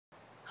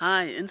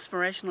Hi,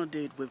 inspirational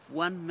dude with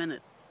 1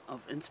 minute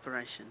of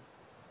inspiration.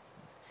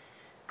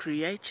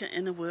 Create your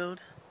inner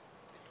world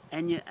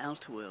and your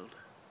outer world.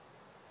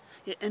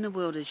 Your inner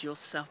world is your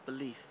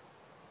self-belief.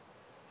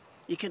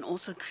 You can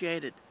also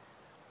create it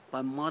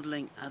by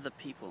modeling other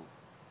people.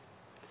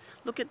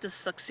 Look at the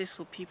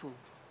successful people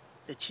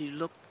that you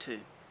look to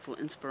for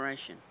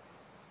inspiration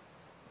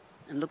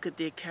and look at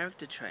their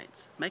character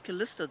traits. Make a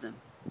list of them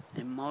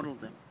and model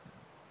them.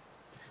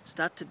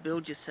 Start to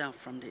build yourself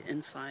from the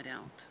inside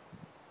out.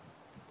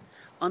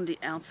 On the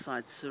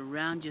outside,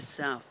 surround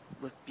yourself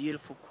with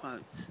beautiful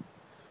quotes,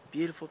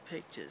 beautiful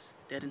pictures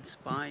that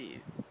inspire you,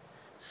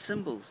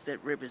 symbols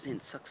that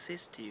represent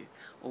success to you,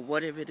 or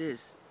whatever it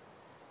is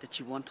that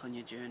you want on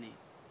your journey.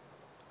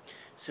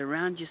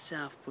 Surround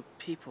yourself with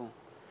people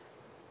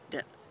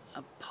that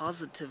are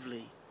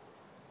positively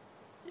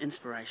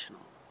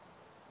inspirational,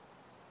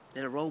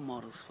 that are role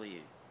models for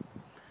you.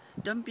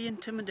 Don't be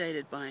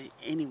intimidated by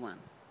anyone.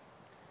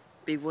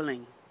 Be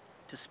willing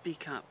to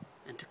speak up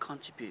and to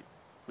contribute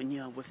when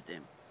you are with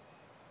them,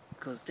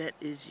 because that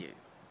is you.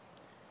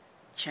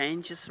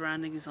 Change your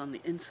surroundings on the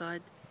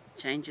inside,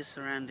 change your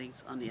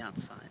surroundings on the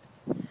outside.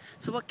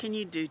 So what can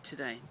you do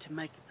today to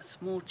make a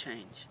small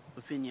change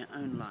within your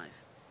own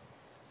life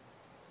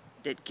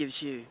that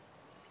gives you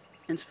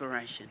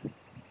inspiration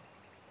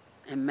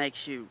and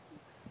makes you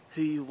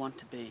who you want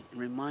to be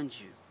and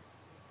reminds you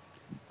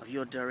of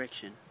your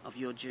direction, of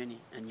your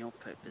journey and your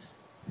purpose?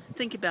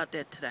 Think about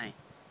that today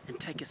and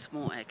take a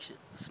small action,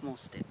 a small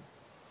step.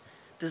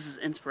 This is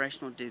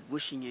Inspirational Dude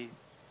wishing you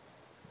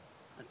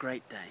a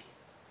great day.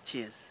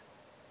 Cheers.